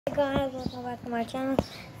Hey guys, welcome back to my channel.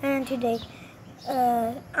 And today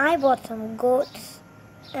I bought some goats,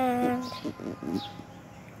 and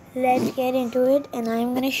let's get into it. And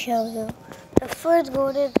I'm gonna show you. The first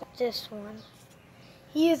goat is this one.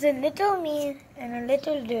 He is a little mean and a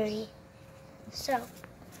little dirty. So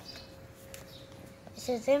this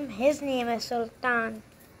is him. His name is Sultan.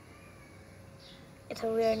 It's a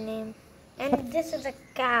weird name. And this is a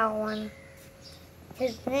cow one.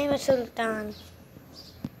 His name is Sultan.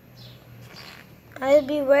 I'll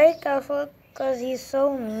be very careful because he's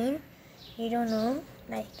so mean. You don't know.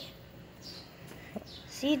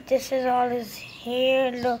 See, this is all his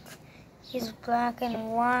hair. Look, he's black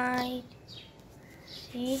and white.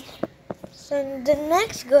 See? So the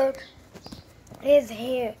next goat is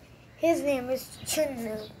here. His name is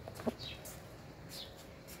Chunnu.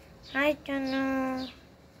 Hi, Chunnu.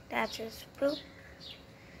 That's his poop.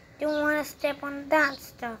 Don't want to step on that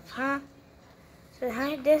stuff, huh? So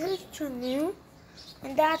hi, this is Chunnu.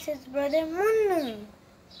 And that's his brother Munnu.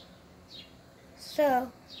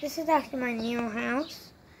 So this is actually my new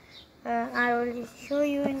house. I will show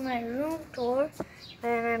you in my room tour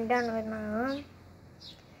when I'm done with my room.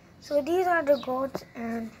 So these are the goats,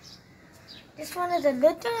 and this one is a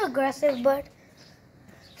little aggressive, but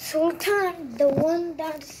Sultan, the one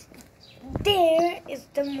that's there, is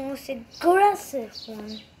the most aggressive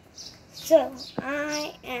one. So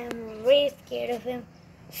I am very scared of him.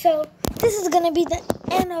 So this is gonna be the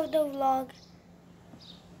end of the vlog,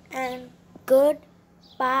 and goodbye.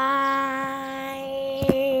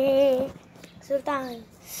 Sultan,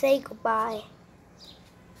 say goodbye.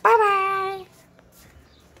 Bye bye.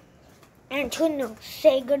 And Chunnu,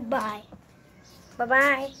 say goodbye. Bye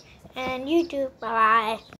bye. And you too, bye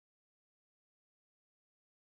bye.